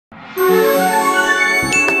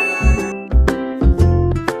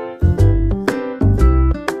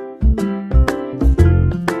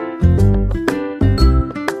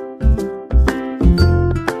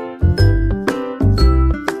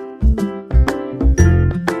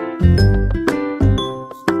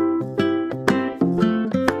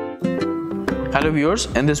Hello viewers,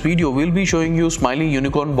 in this video we'll be showing you Smily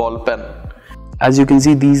Unicorn ball pen. As you can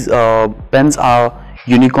see, these pens are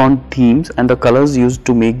unicorn themes and the colors used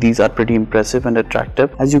to make these are pretty impressive and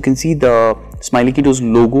attractive. As you can see, the SmilyKiddos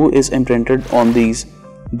logo is imprinted on these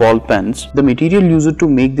ball pens. The material used to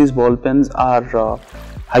make these ball pens are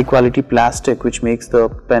high quality plastic, which makes the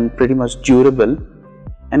pen pretty much durable.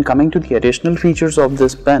 And coming to the additional features of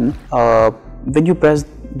this pen, when you press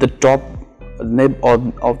the top nib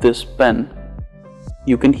of this pen,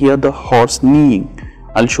 you can hear the horse neighing.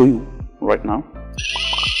 I'll show you right now.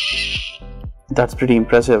 That's pretty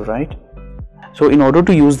impressive, right? So in order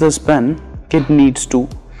to use this pen, kid needs to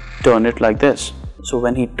turn it like this. So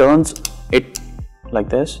when he turns it like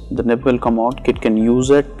this, the nib will come out. Kid can use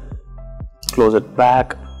it, close it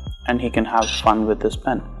back, and he can have fun with this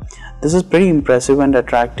pen. This is pretty impressive and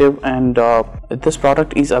attractive, and this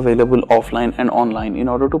product is available offline and online. In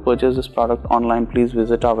order to purchase this product online, please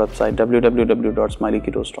visit our website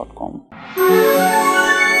www.smilykiddos.com.